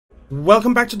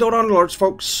Welcome back to DOTA Underlords,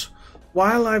 folks.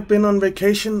 While I've been on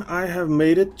vacation, I have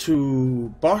made it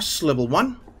to boss level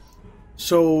 1.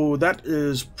 So that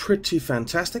is pretty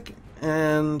fantastic.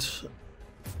 And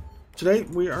today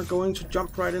we are going to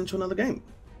jump right into another game.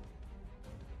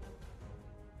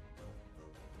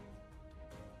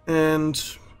 And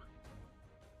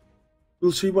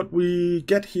we'll see what we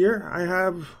get here.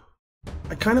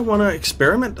 I kind of want to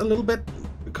experiment a little bit,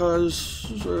 because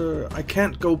I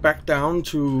can't go back down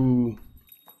to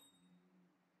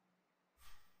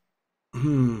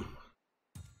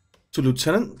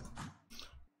lieutenant.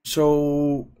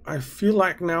 So I feel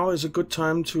like now is a good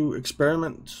time to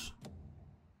experiment,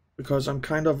 because I'm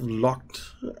kind of locked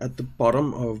at the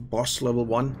bottom of boss level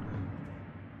 1.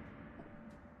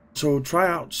 So try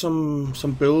out some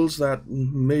builds that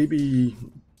maybe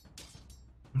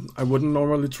I wouldn't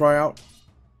normally try out.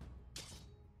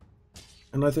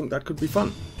 And I think that could be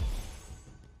fun.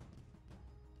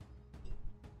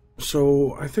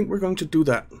 So I think we're going to do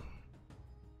that.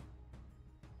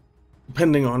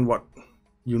 Depending on what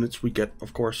units we get,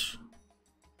 of course,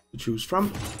 to choose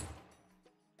from.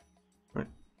 Right.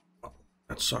 Oh,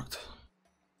 that sucked.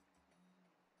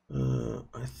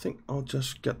 I think I'll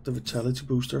just get the vitality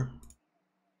booster.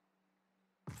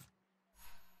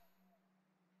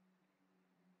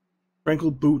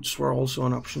 Wrinkled boots were also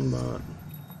an option, but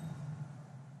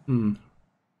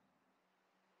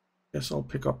guess I'll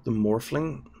pick up the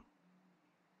morphling.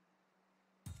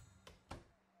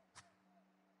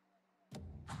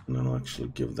 And then I'll actually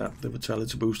give that the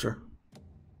vitality booster.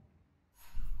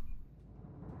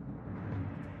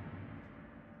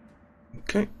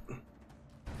 Okay.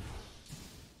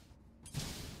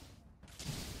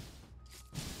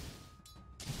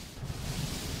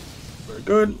 Very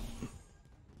good.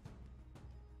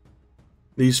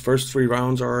 These first 3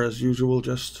 rounds are, as usual,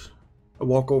 just a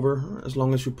walkover. As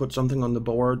long as you put something on the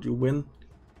board, you win.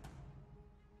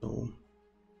 So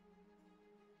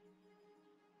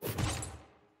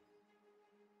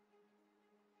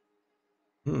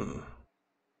I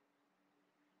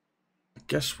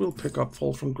guess we'll pick up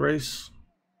Fall from Grace.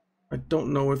 I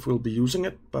don't know if we'll be using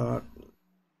it, but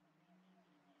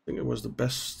I think it was the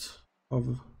best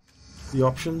of the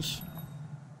options.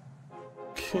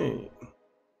 Okay.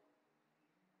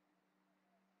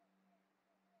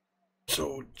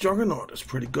 So Juggernaut is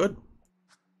pretty good.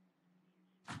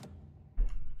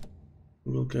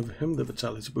 We'll give him the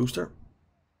vitality booster.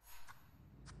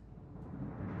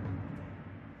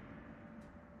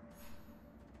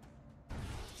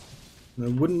 I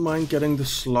wouldn't mind getting the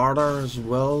Slaughter as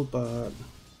well, but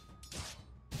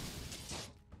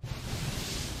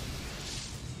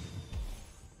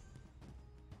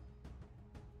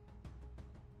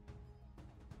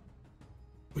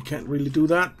we can't really do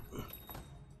that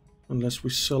unless we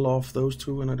sell off those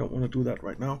two, and I don't want to do that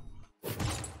right now.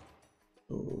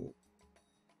 So,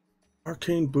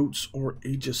 Arcane Boots or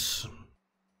Aegis?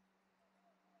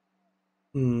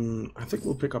 I think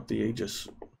we'll pick up the Aegis.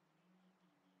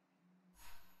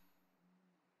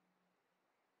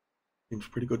 Seems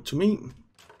pretty good to me.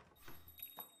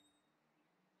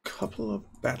 Couple of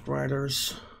Bat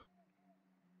Riders.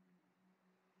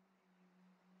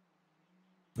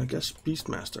 I guess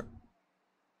Beastmaster.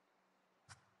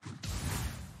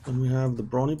 Then we have the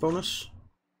Brawny bonus.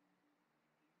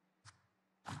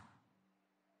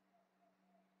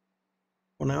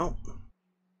 For now.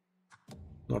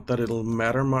 Not that it'll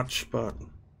matter much, but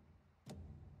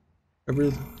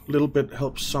every little bit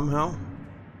helps somehow.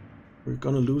 We're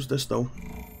gonna lose this though.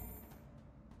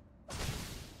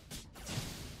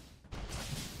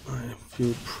 I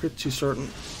feel pretty certain.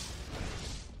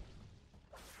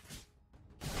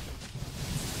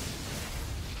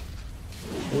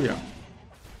 Oh yeah.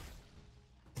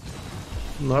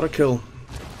 Not a kill.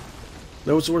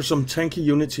 Those were some tanky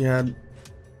units he had.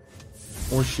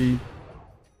 Or she.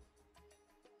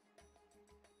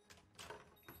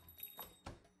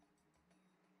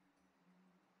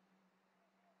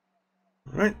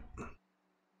 Right.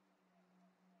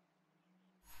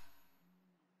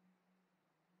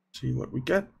 See what we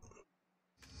get.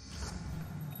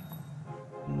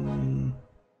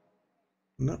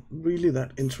 Not really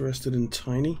that interested in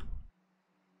Tiny.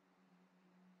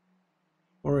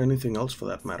 Or anything else for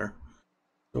that matter.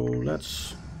 So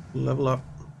let's level up.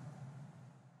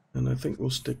 And I think we'll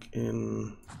stick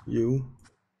in you.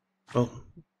 Well,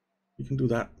 you can do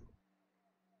that.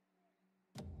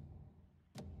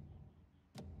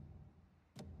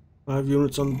 Five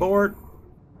units on board.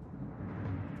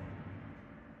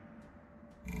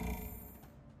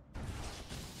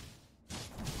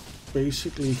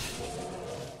 Basically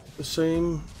the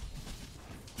same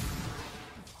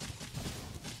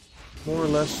more or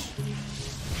less.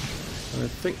 I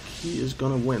think he is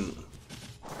gonna win.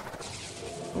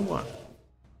 Oh what?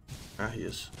 Ah, he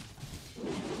is.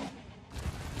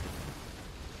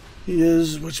 He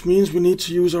is, which means we need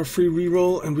to use our free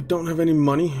reroll, and we don't have any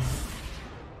money.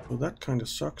 So that kind of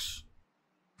sucks.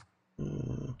 Pick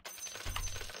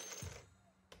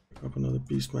up another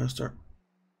Beastmaster.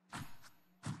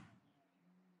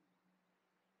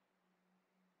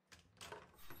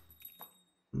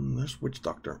 There's Witch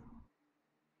Doctor.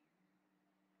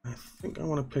 I think I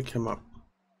want to pick him up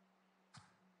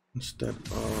instead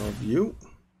of you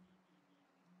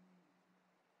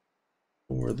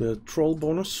for the troll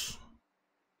bonus.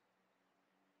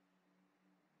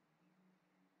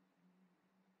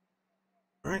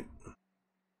 All right.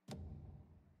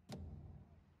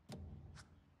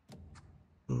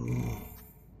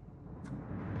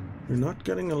 We're not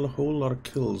getting a whole lot of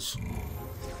kills.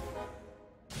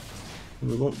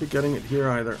 We won't be getting it here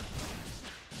either.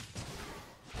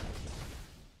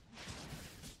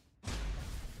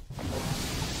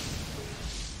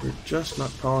 We're just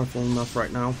not powerful enough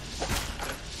right now.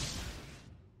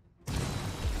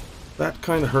 That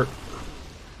kind of hurt.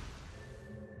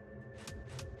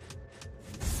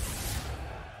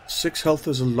 6 health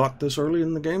is a lot this early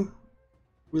in the game.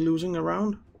 We're losing a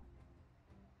round.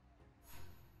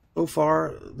 So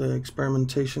far, the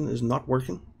experimentation is not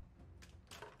working.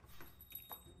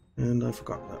 And I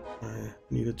forgot that I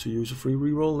needed to use a free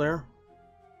reroll there.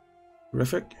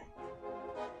 Terrific.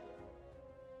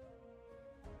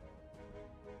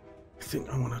 I think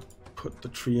I want to put the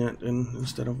tree ant in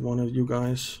instead of one of you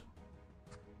guys.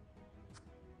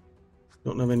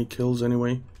 Don't have any kills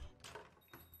anyway.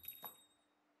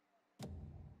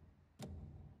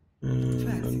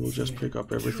 And then we'll just pick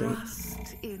up everything.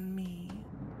 Trust in me.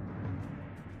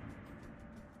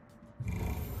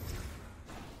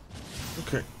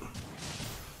 Okay.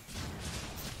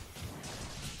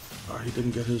 He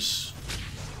didn't get his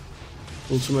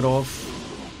ultimate off.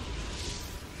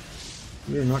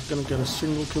 We're not gonna get a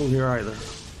single kill here either.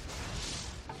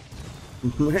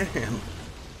 Man.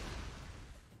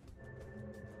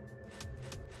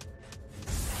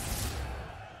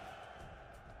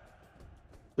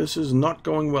 This is not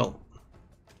going well.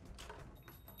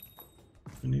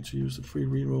 I need to use the free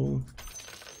reroll.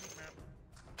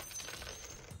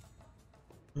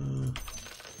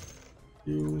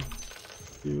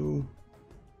 You.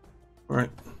 All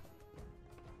right.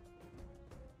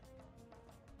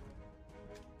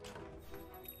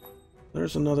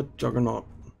 There's another juggernaut.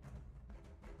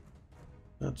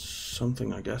 That's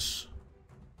something, I guess.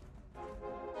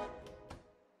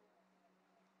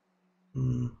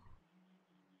 You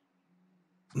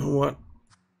know what?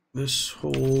 This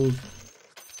whole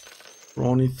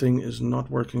brawny thing is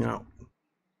not working out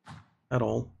at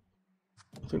all.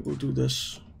 I think we'll do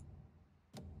this.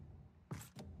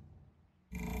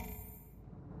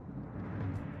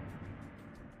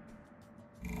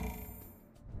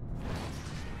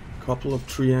 Couple of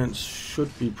tree ants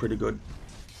should be pretty good.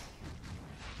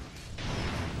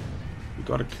 We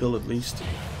got a kill at least.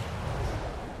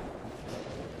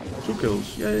 2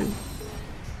 kills, yay!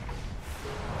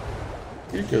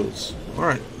 3 kills.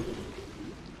 Alright.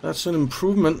 That's an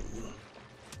improvement.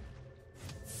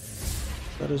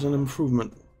 That is an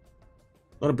improvement.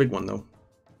 Not a big one though.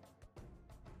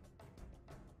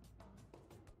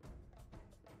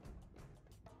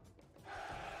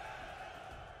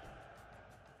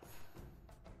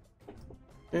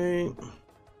 Okay.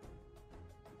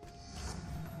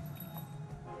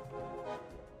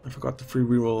 I forgot the free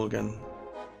reroll again.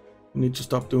 We need to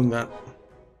stop doing that.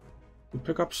 We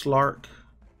pick up Slark.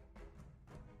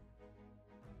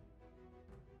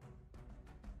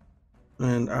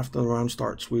 And after the round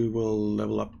starts, we will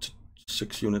level up to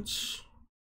 6 units.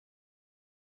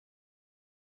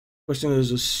 Question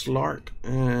is Slark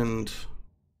and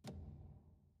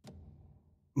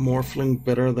Morphling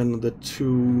better than the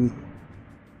 2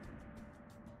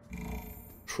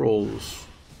 trolls?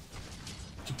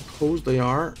 Suppose they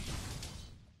are.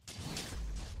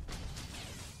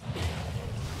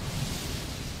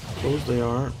 Suppose they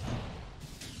are.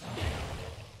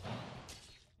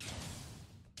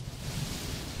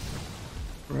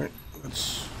 Right,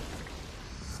 let's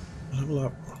level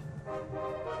up.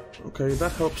 Okay,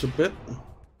 that helps a bit.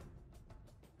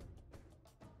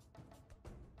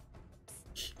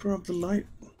 Keeper of the Light.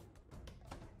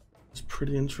 It's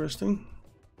pretty interesting.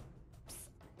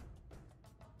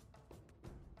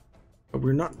 But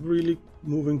we're not really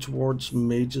moving towards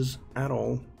mages at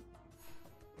all.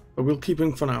 But we'll keep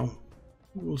him for now.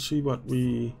 We'll see what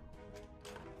we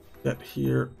get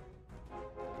here.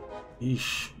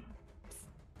 Yeesh.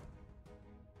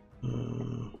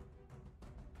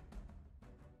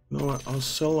 know what? I'll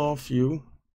sell off you.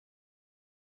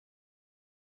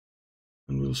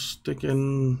 And we'll stick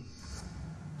in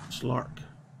Slark.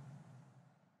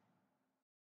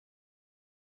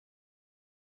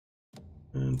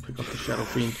 And pick up the Shadow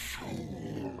Fiend.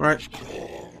 Alright.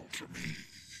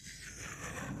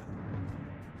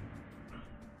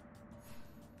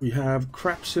 We have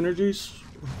crap synergies.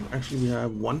 Actually, we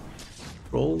have one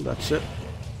roll, that's it.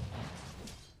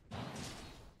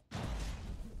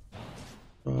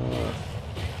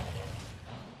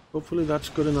 Hopefully that's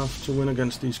good enough to win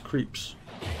against these creeps.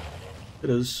 It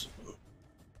is.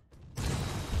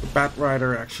 The Bat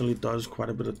Rider actually does quite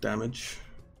a bit of damage.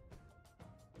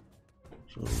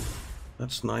 So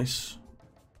that's nice.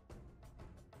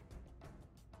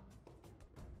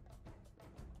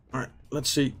 Alright, let's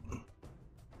see.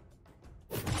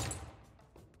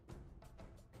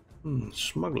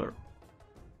 Smuggler.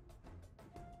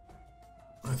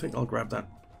 I think I'll grab that.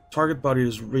 Target body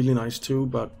is really nice too,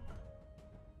 but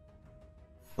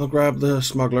I'll grab the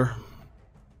Smuggler.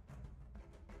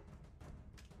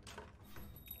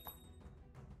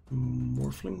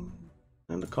 Morphling.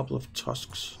 And a couple of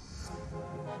tusks.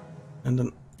 And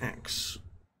an axe.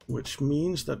 Which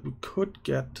means that we could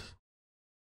get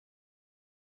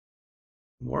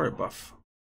warrior buff.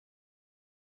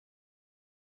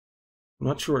 I'm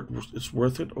not sure it's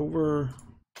worth it over...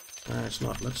 it's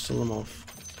not. Let's sell them off.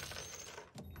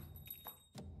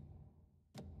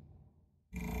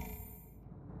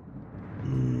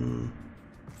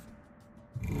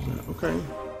 What is that? Okay.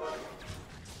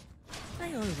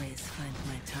 I always find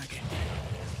my target.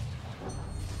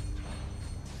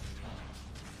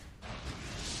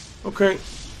 Okay.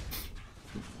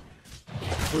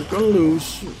 We're gonna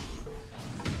lose.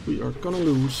 We are gonna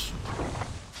lose.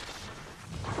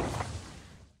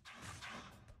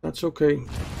 That's okay.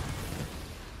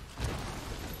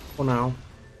 For now.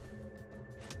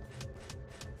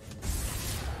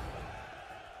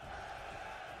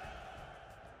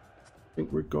 I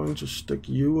think we're going to stick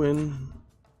you in.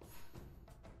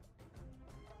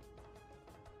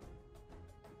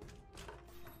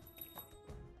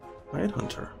 Night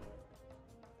Hunter.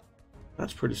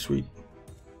 That's pretty sweet.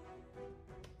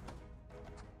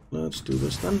 Let's do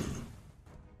this then.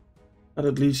 That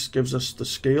at least gives us the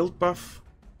scaled buff.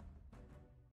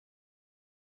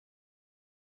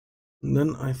 And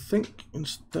then I think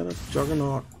instead of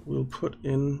Juggernaut, we'll put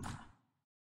in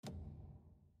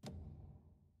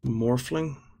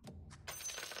Morphling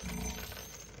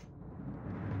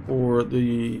for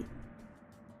the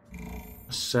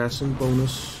assassin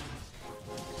bonus.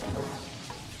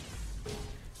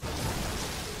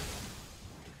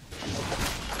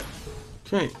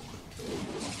 Okay.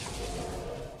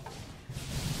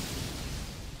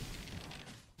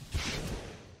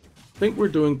 I think we're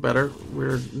doing better.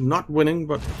 We're not winning,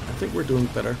 but I think we're doing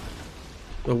better.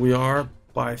 Though we are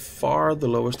by far the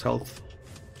lowest health.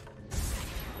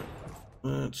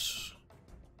 That's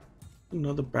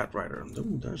another Bat Rider.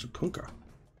 Ooh, there's a Kunkka.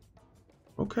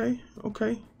 Okay,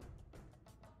 okay.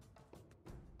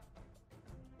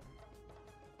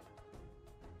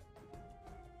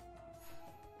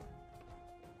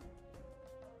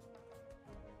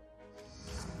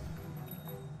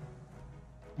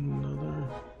 Another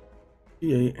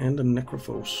PA and a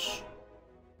Necrophos.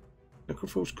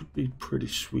 Necrophos could be pretty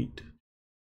sweet.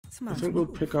 I think we'll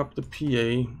pick up the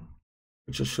PA,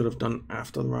 which I should have done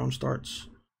after the round starts.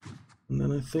 And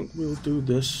then I think we'll do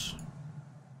this.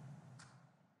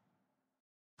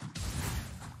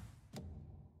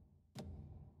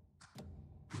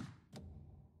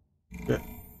 Get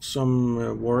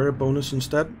some warrior bonus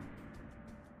instead.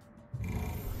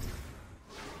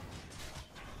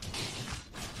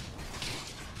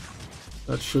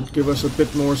 That should give us a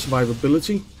bit more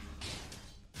survivability,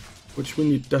 which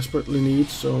we desperately need,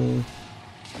 so...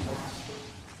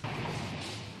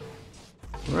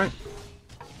 Alright.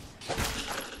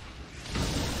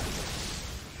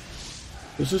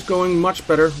 This is going much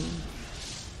better.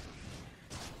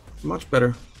 Much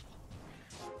better.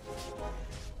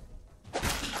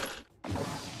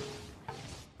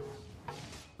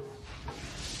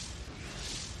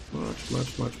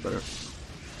 Much better.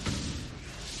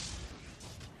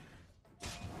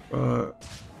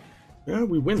 Yeah,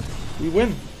 we win. We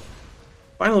win.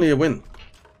 Finally a win.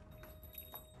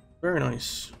 Very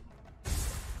nice.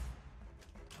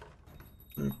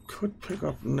 I could pick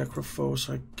up Necrophos,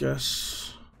 I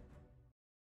guess.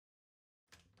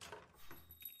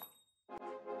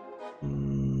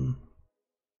 You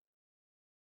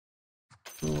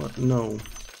know what? No.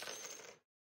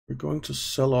 We're going to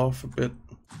sell off a bit.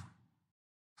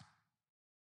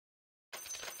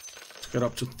 Let's get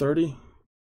up to 30.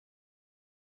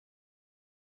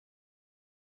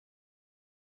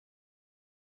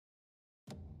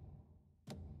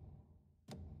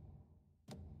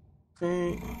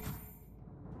 Okay.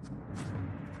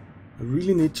 I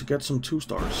really need to get some 2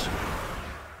 stars.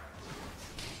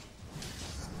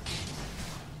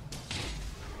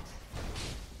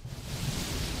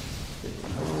 Okay,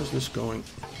 how is this going?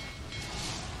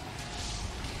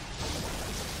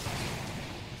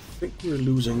 I think we're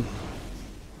losing.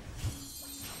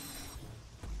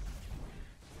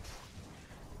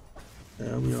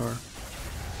 There we are.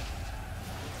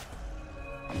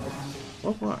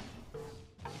 Oh, what?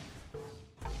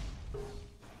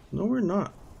 No, we're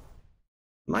not.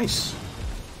 Nice.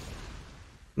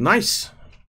 Nice.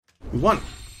 We won.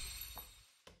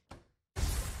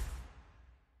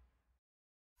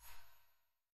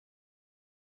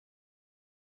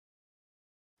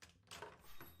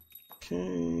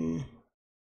 Okay.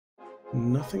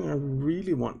 Nothing I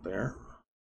really want there.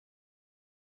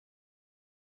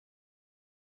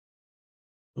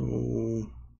 So,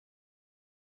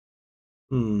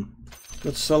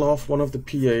 let's sell off one of the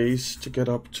PAs to get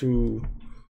up to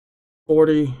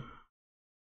 40.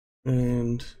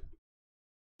 And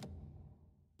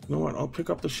you know what? I'll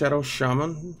pick up the Shadow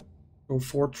Shaman. Go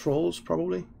 4 trolls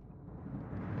probably.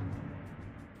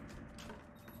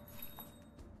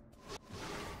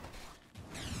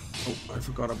 Oh, I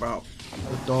forgot about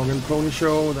the dog and pony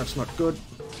show. That's not good.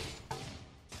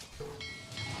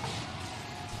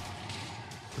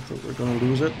 I think we're gonna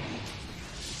lose it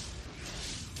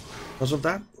because of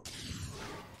that.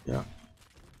 Yeah.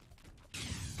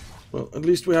 Well, at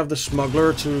least we have the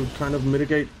smuggler to kind of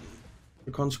mitigate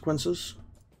the consequences.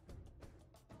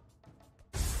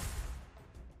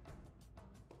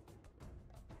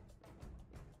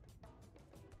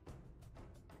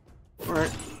 All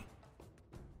right.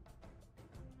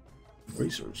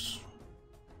 Bracers.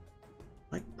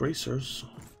 Like bracers.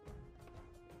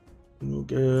 We'll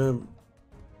give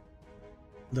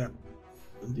that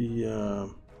the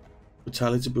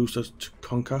vitality boosters to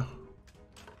Conquer.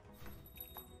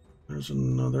 There's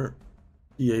another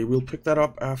EA. We'll pick that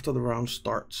up after the round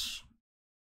starts.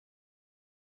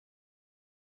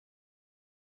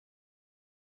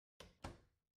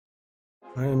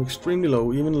 I am extremely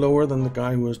low, even lower than the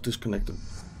guy who was disconnected.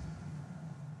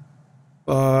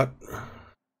 But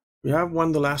we have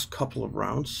won the last couple of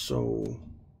rounds, so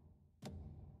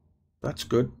that's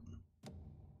good.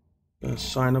 A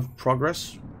sign of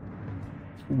progress.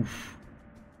 Oof.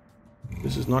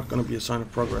 This is not going to be a sign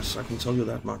of progress, I can tell you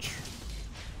that much.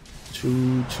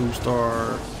 2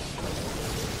 2-star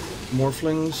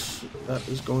morphlings. That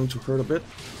is going to hurt a bit.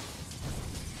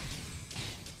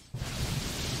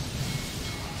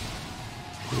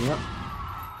 Yeah.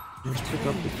 Let's pick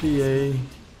up the PA.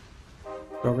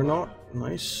 Juggernaut.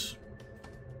 Nice.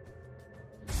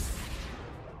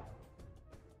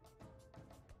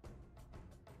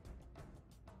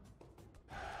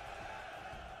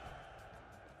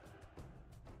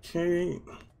 Okay.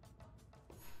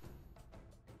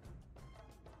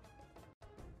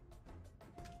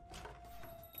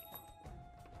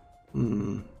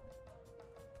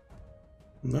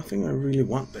 Nothing I really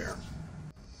want there.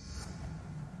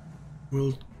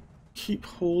 We'll keep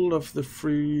hold of the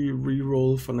free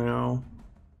reroll for now.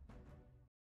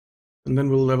 And then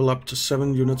we'll level up to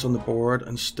 7 units on the board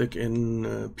and stick in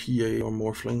PA or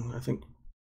Morphling, I think.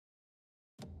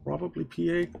 Probably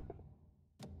PA.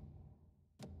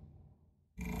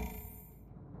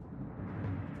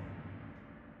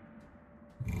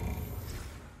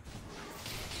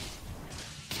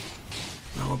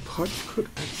 Now a pudge could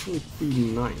actually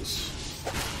be nice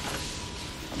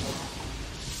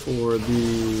for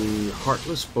the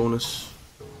Heartless bonus,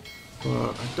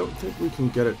 but I don't think we can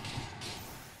get it.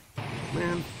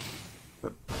 Man,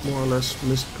 that more or less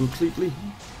missed completely.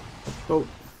 A boat.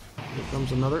 Here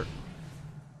comes another.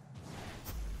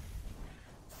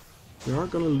 We are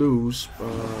gonna lose,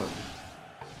 but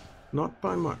not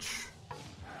by much.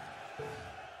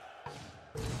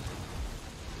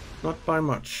 Not by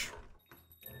much.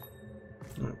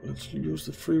 Alright, let's use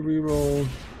the free reroll.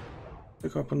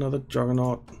 Pick up another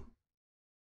Juggernaut.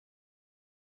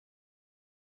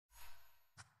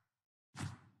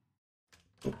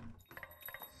 Oh.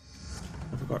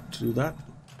 I forgot to do that.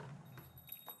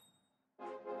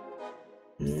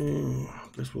 Yeah,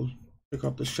 guess we'll pick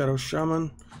up the Shadow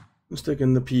Shaman and stick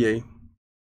in the PA.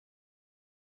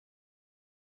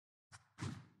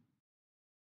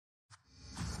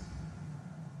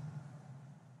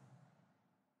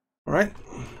 Alright.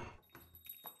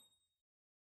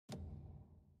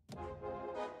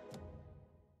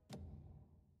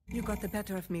 You got the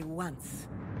better of me once.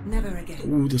 Never again.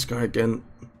 Ooh, this guy again.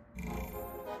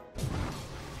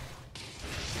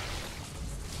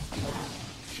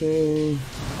 Okay.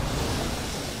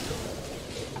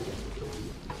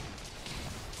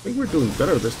 think we're doing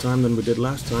better this time than we did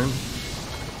last time.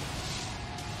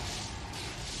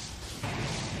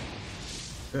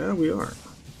 Yeah, we are.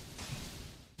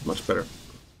 Much better.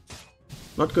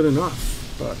 Not good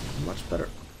enough, but much better.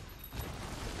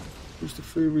 Use the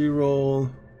free reroll.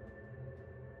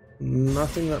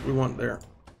 Nothing that we want there.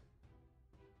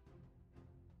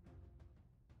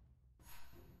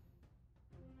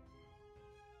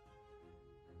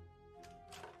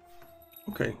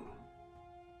 Okay.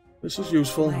 This is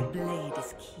useful. My blade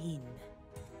is keen.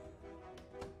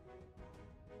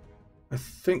 I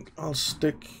think I'll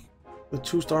stick the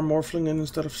 2-star Morphling in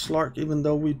instead of Slark, even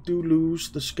though we do lose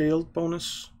the scaled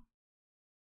bonus.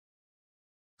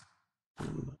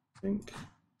 And I think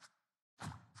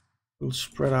we'll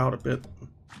spread out a bit.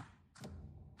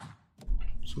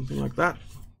 Something like that.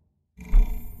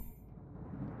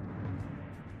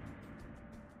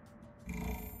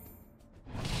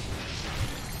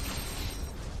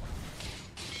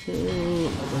 Okay,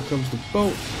 there comes the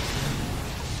boat.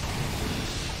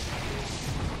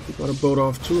 We got a boat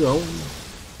off too, though.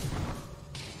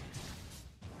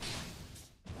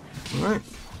 Alright.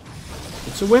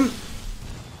 It's a win.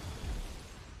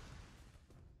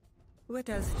 What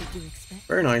else did you expect?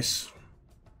 Very nice.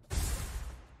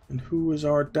 And who is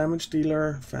our damage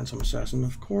dealer? Phantom Assassin,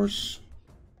 of course.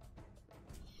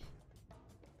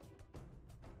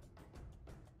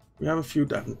 We have a few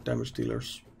damage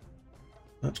dealers.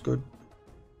 That's good.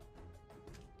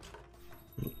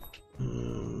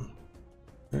 I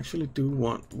actually do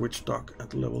want Witch Dock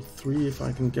at level 3 if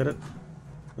I can get it.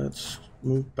 Let's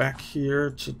move back here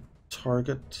to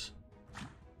target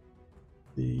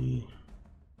the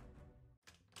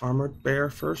Armored Bear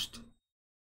first.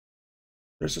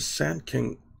 There's a Sand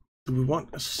King. Do we want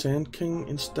a Sand King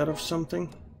instead of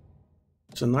something?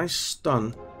 It's a nice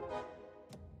stun.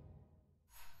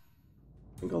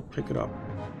 I think I'll pick it up.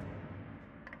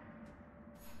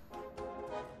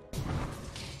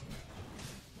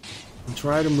 And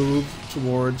try to move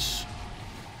towards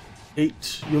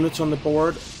 8 units on the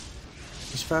board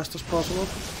as fast as possible.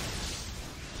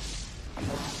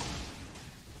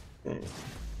 Okay.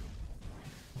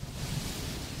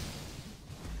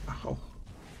 Ow.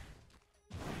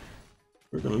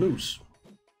 We're gonna lose.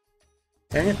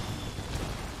 Dang it.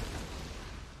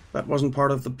 That wasn't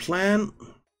part of the plan.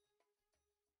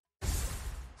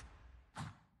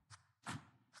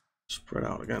 Spread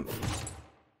out again.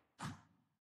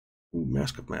 Ooh,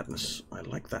 Mask of Madness. I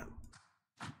like that.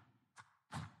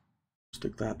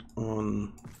 Stick that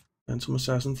on Phantom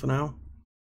Assassin for now.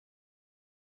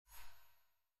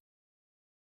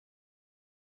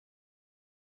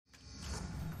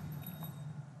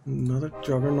 Another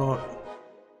Juggernaut.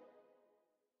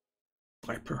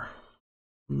 Viper.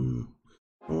 Oh,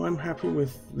 I'm happy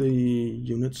with the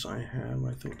units I have,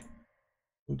 I think.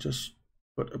 We'll just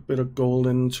put a bit of gold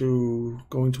into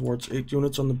going towards 8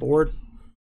 units on the board.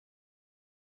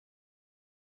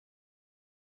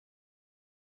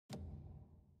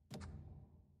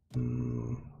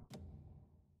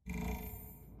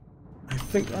 I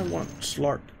think I want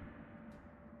Slark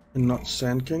and not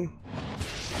Sand King.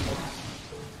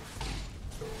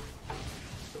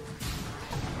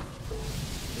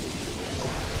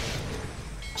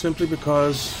 Simply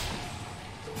because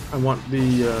I want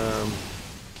the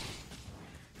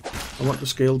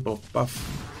scaled buff.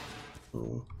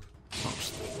 So,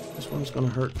 oops, this one's gonna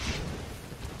hurt.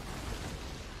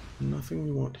 Nothing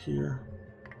we want here.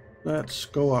 Let's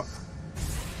go up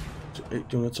to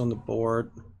 8 units on the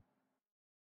board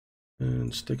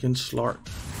and stick in Slark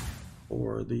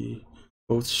for the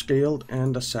both scaled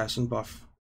and assassin buff.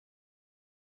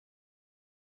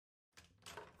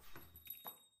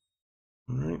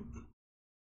 Alright.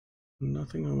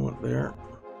 Nothing I want there.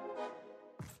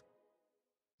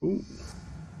 Ooh.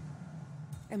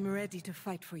 I'm ready to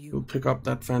fight for you. We'll pick up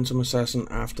that Phantom Assassin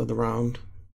after the round.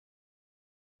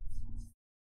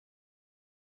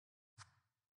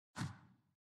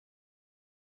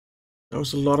 There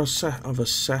was a lot of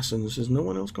assassins. Is no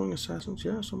one else going assassins?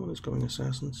 Yeah, someone is going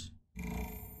assassins.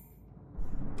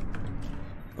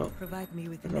 Oh, Provide me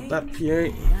with I got that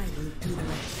PA.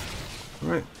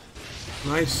 Alright,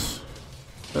 nice.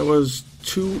 That was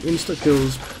 2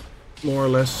 insta-kills, more or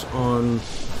less, on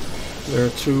the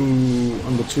 2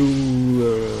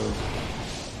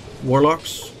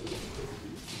 warlocks.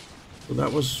 So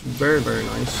that was very, very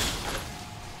nice.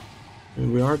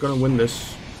 And we are going to win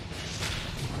this.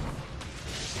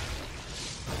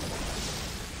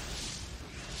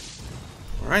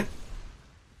 Alright.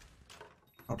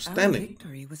 Outstanding. Our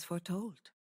victory was foretold.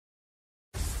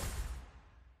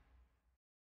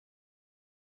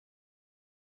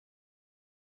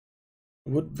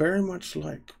 Would very much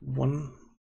like one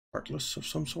Heartless of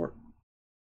some sort.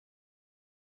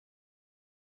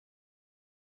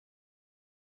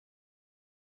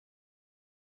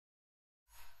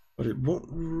 But it won't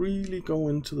really go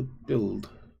into the build.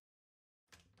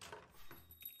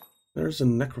 There's a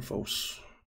Necrophos.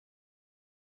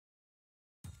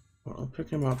 Well, I'll pick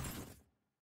him up.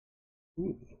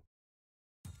 Ooh.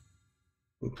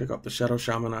 We'll pick up the Shadow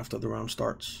Shaman after the round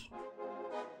starts.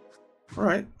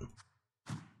 Alright.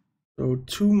 So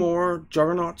 2 more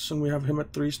Juggernauts and we have him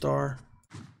at 3-star.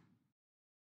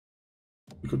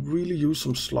 We could really use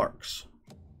some Slarks.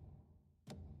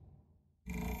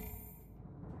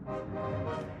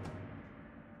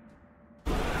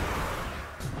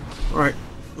 Alright,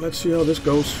 let's see how this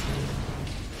goes.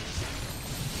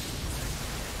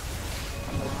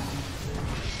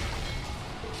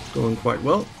 It's going quite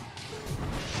well,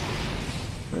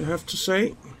 I have to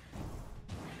say.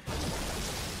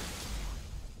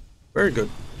 Very good.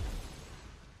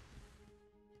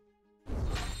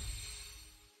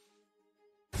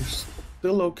 It's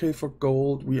still okay for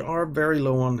gold. We are very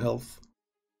low on health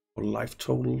or life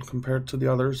total compared to the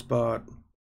others, but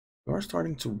we are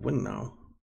starting to win now.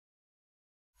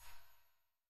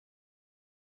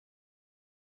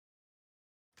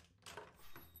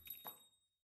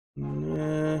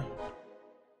 Nah.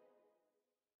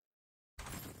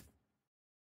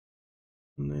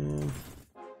 Nah.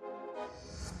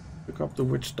 Pick up the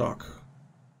witch dock.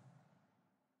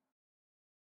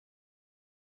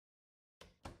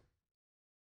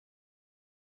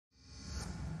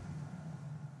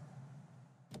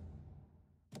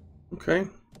 Okay.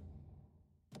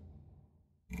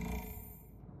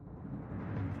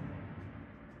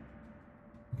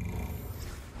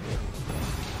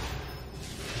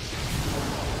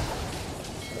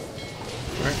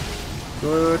 Right.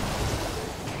 Good.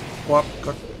 Swap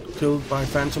got killed by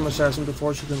Phantom Assassin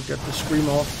before she can get the scream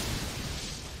off.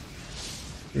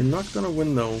 You're not gonna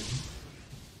win though.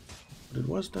 But it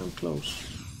was damn close.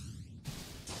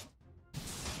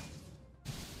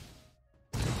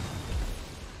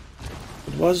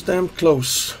 It was damn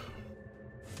close.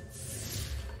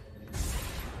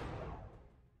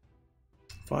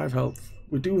 5 health.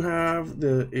 We do have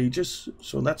the Aegis,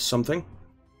 so that's something.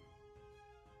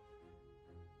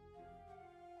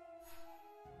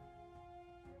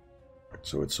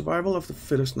 So it's survival of the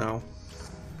fittest now.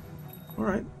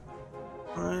 Alright.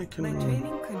 I can My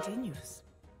training continues.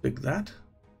 dig that.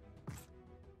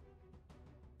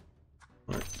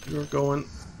 Alright, you're going,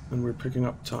 and we're picking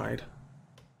up Tide.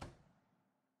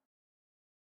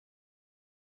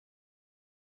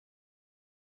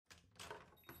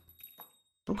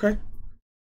 Okay.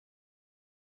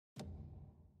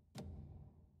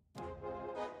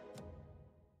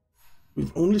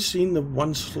 We've only seen the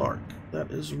 1 Slark.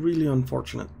 That is really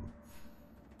unfortunate.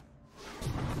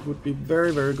 It would be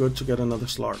very, very good to get another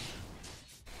Slark.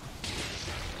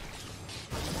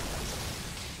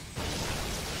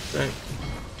 Okay.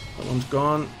 That one's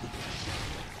gone.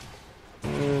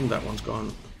 And that one's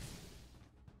gone.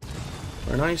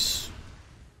 Very nice.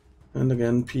 And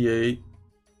again, PA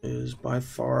is by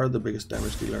far the biggest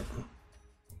damage dealer.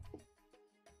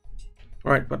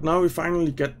 Alright, but now we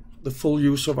finally get the full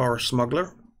use of our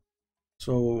smuggler.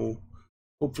 So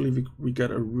hopefully we get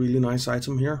a really nice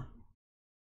item here.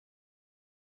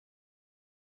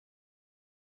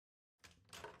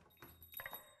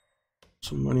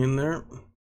 Some money in there.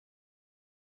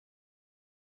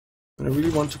 And I really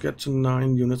want to get to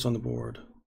 9 units on the board.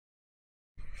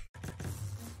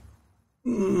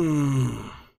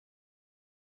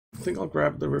 I think I'll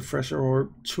grab the refresher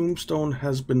orb. Tombstone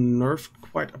has been nerfed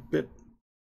quite a bit.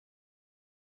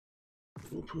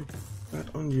 We'll put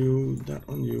that on you, and that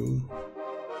on you.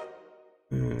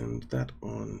 And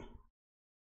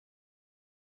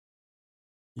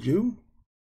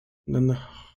then the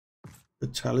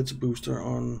vitality booster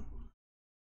on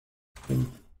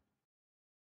him.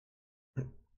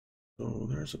 So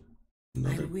there's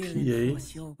another PA.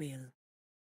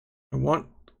 I want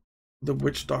the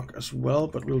witch dock as well,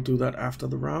 but we'll do that after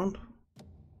the round.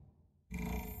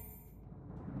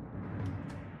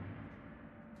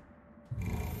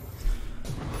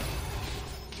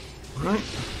 Right.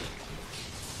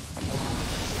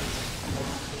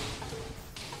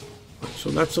 So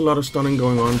that's a lot of stunning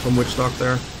going on from witch dock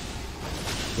there,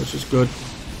 which is good.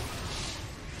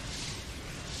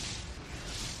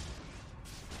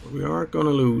 But we are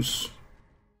gonna lose.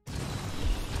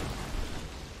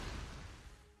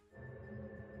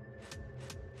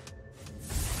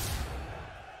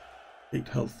 Eight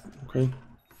health, okay.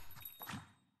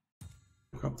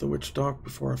 Pick up the witch dock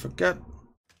before I forget.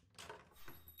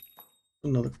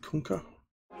 Another Kunkka.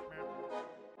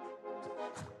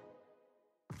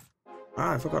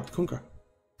 Ah, I forgot the Kunka.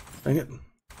 Dang it.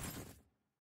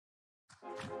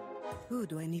 Who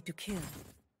do I need to kill?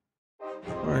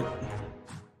 Alright.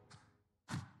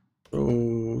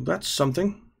 So that's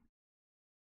something.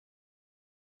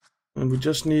 And we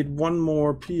just need one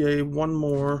more PA, one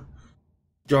more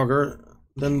jogger.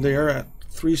 Then they're at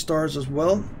 3 stars as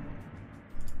well.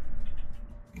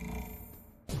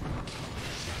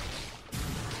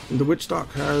 And the Witch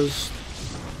Dock has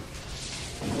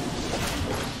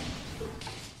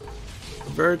a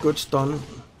very good stun.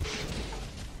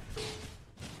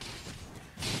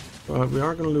 But we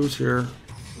are going to lose here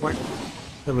quite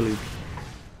heavily.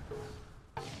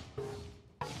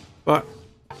 But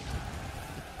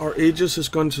our Aegis is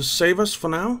going to save us for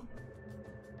now.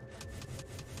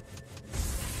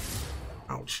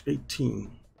 Ouch,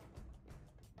 18.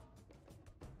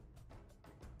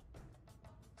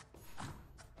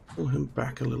 Pull him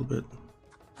back a little bit.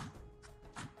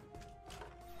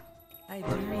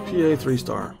 PA 3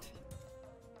 star.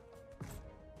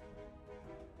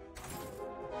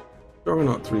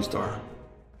 Juggernaut 3 star.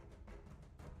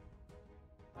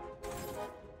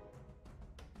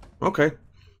 Okay.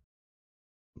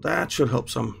 That should help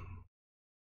some.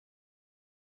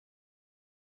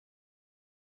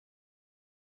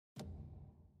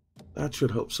 That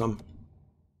should help some.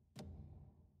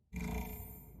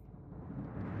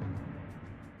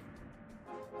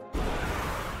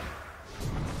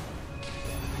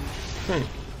 Okay.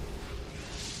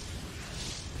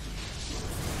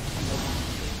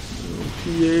 PA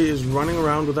is running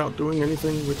around without doing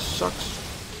anything, which sucks.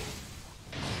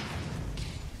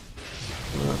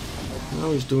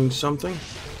 Now he's doing something.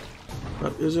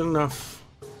 That isn't enough.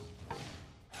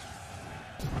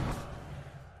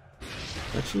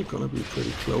 Actually gonna be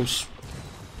pretty close.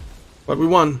 But we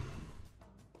won.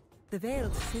 The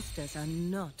Veiled Sisters are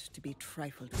not to be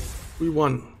trifled with. We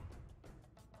won.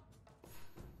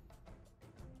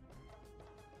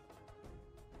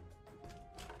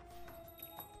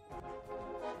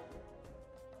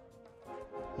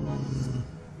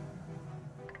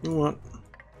 You know what?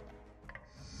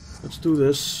 Let's do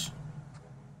this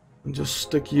and just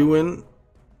stick you in.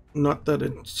 Not that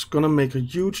it's gonna make a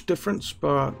huge difference,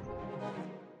 but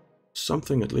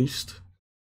something at least.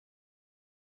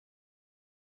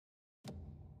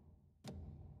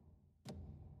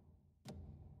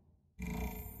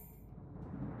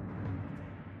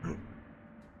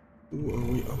 Who are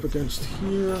we up against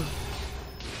here?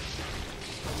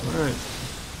 Alright.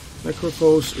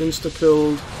 Necrophos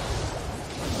insta-killed.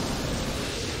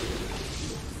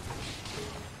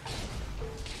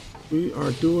 We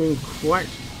are doing quite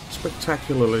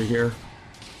spectacularly here.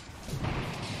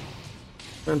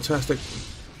 Fantastic.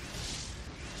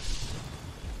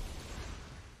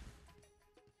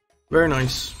 Very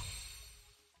nice.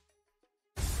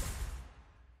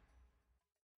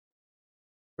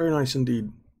 Very nice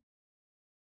indeed.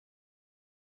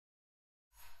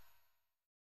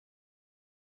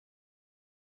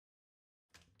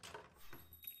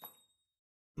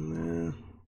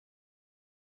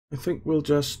 I think we'll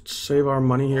just save our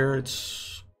money here.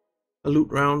 It's a loot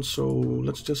round, so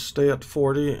let's just stay at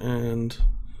 40 and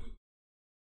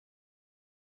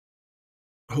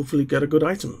hopefully get a good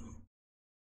item.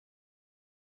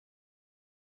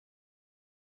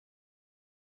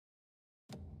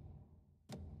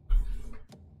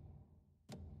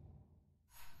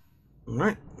 All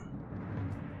right.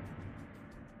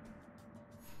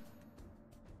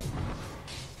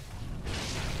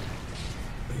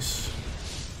 Nice.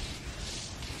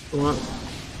 Come on,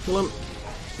 kill him.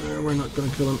 We're not gonna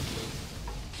kill him.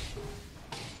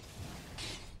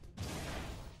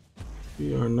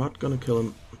 We are not gonna kill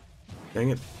him. Dang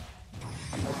it.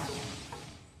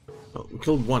 Oh, we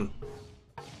killed one.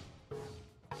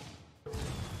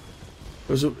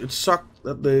 Because it sucked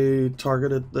that they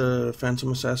targeted the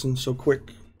Phantom Assassin so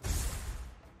quick.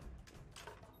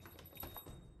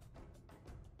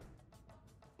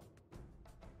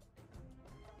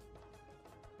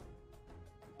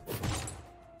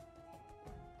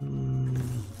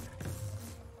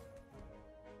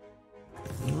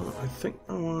 No, I think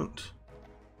I want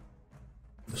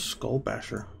the Skull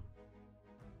Basher.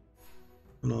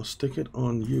 And I'll stick it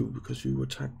on you because you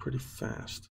attack pretty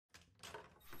fast.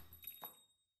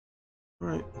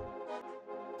 Right.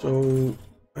 So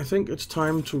I think it's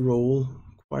time to roll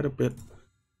quite a bit.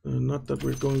 Not that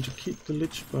we're going to keep the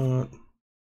Lich, but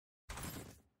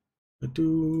I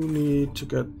do need to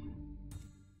get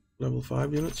level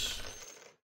 5 units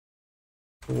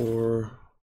for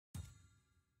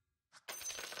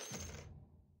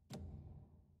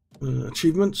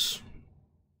achievements.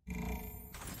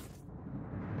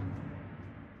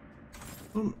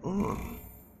 Come on.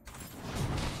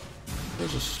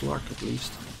 There's a Slark at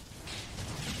least.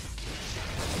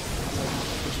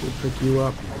 This will pick you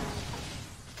up.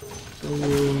 So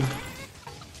you...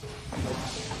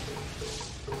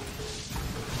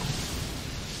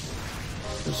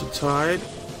 There's a tide.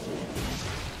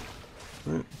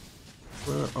 Right.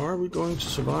 Where are we going to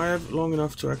survive long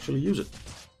enough to actually use it?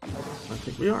 I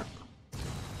think we are.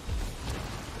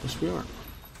 Yes, we are.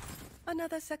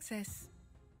 Another success.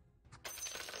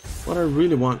 What I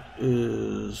really want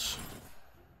is...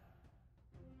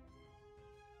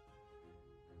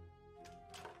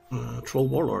 Troll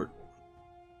Warlord.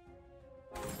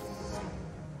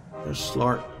 There's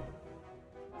Slark.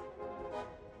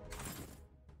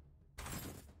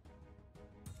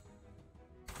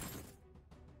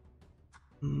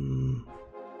 We're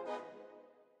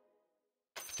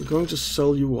going to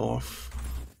sell you off.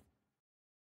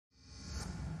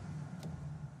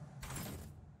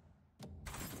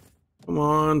 Come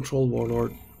on, Troll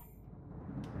Warlord.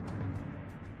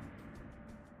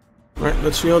 Alright,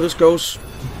 let's see how this goes.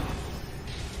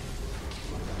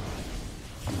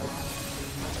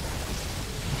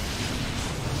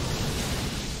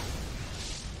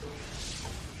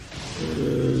 It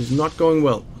is not going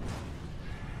well.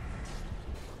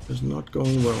 It is not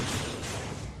going well.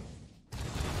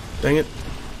 Dang it.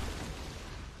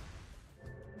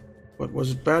 But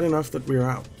was it bad enough that we're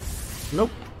out? Nope.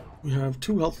 We have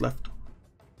 2 health left.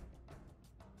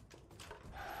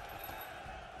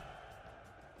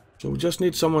 So we just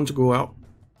need someone to go out.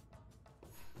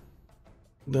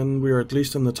 Then we're at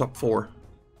least in the top 4.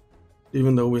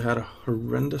 Even though we had a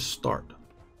horrendous start.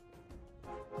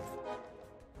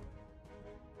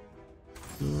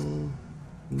 No.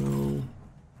 No.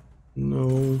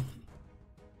 No.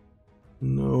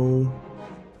 No.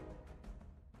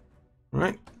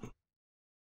 Right.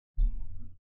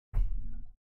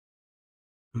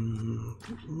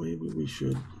 Maybe we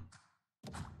should.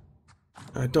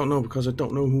 I don't know because I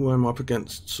don't know who I'm up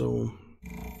against, so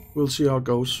we'll see how it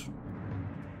goes.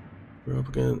 We're up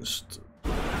against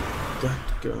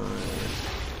that guy.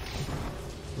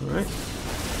 Alright.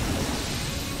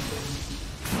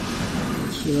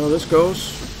 Let's see how this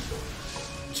goes.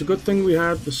 It's a good thing we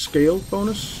had the scale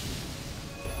bonus.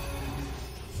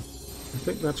 I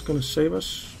think that's gonna save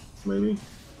us, maybe?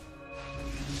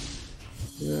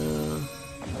 Yeah,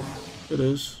 it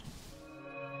is.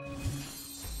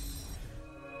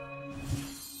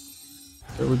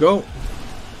 There we go.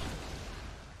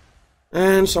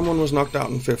 And someone was knocked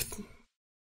out in 5th.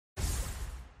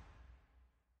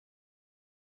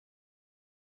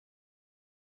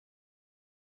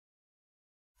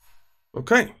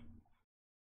 Okay.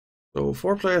 So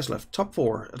 4 players left. Top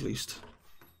 4 at least.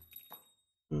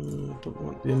 Don't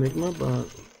want the Enigma, but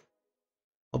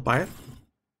I'll buy it.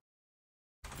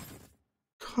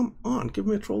 Come on, give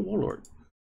me a Troll Warlord.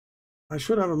 I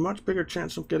should have a much bigger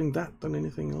chance of getting that than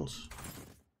anything else.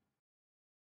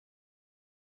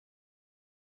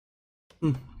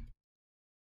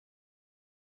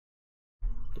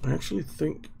 I actually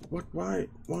think... Why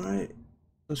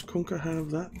does Kunkka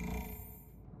have that?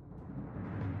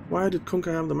 Why did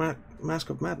Kunkka have the Mask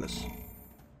of Madness?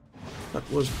 That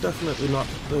was definitely not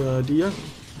the idea.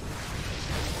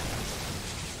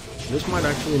 This might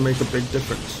actually make a big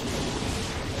difference.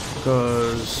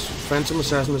 Because Phantom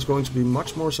Assassin is going to be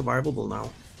much more survivable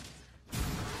now.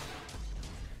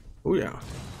 Oh yeah.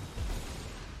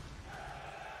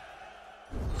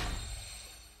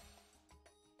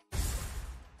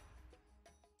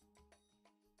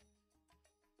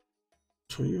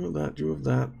 So you have that, you have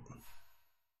that.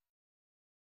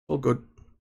 All good.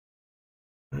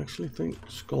 I actually think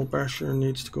Skullbasher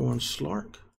needs to go on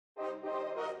Slark.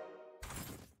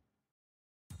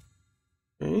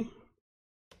 Okay.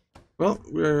 Well,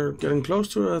 we're getting close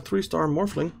to a 3-star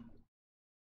Morphling.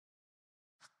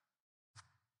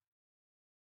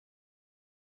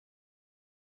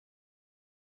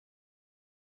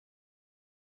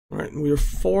 Alright, we have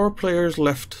 4 players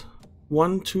left.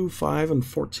 1, 2, 5, and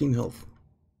 14 health.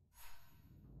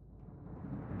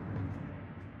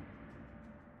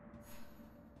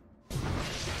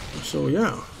 So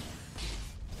yeah.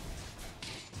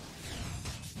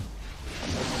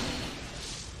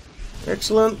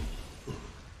 Excellent.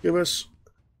 Give us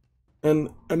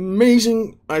an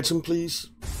amazing item, please.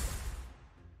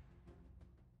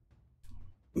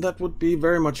 That would be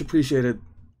very much appreciated.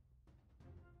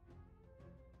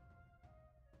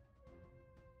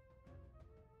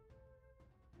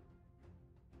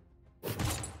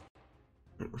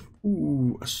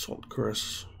 Ooh, Assault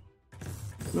Curse.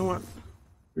 You know what?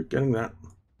 We're getting that.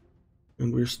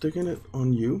 And we're sticking it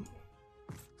on you.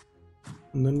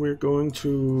 And then we're going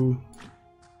to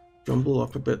jumble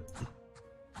up a bit.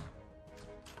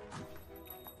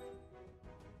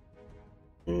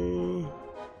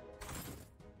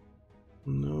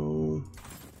 No.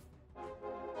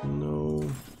 No.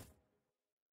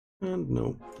 And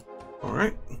no.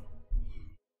 Alright.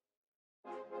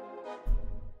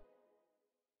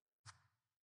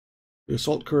 The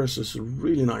Assault Cuirass is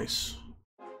really nice.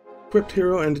 Equipped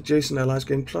hero and adjacent allies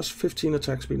gain plus 15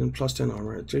 attack speed and plus 10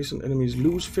 armor. Adjacent enemies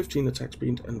lose 15 attack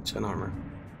speed and 10 armor.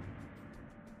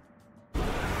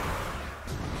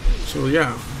 So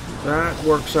yeah, that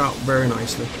works out very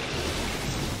nicely.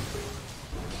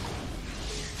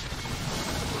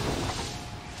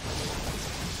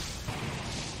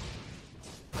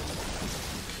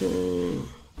 Okay.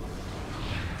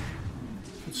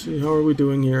 Let's see, how are we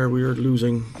doing here? We are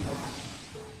losing.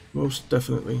 Most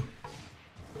definitely.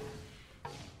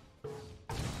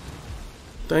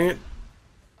 Dang it.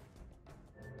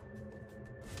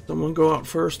 Someone go out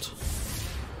first.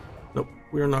 Nope,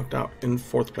 we are knocked out in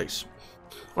 4th place.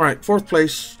 Alright, 4th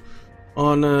place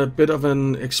on a bit of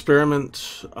an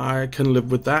experiment. I can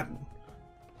live with that.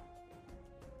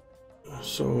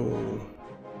 So,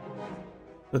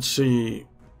 let's see.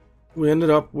 We ended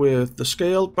up with the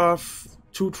scale buff,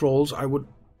 2 trolls. I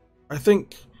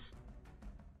think,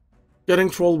 getting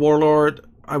Troll Warlord,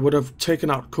 I would have taken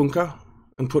out Kunkka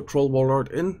and put Troll Warlord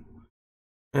in.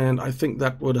 And I think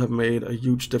that would have made a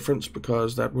huge difference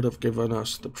because that would have given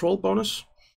us the Troll bonus,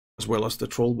 as well as the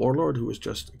Troll Warlord, who is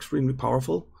just extremely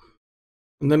powerful.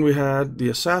 And then we had the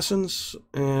Assassins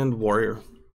and Warrior.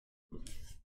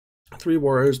 3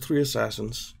 Warriors, 3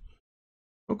 Assassins.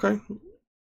 Okay.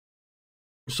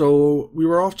 So we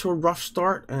were off to a rough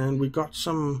start and we got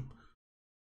some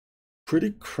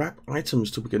pretty crap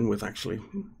items to begin with, actually.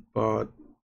 But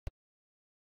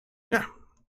yeah,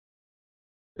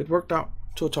 it worked out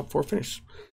to a top 4 finish.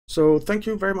 So thank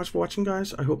you very much for watching,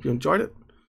 guys. I hope you enjoyed it.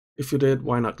 If you did,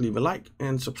 why not leave a like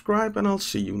and subscribe, and I'll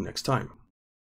see you next time.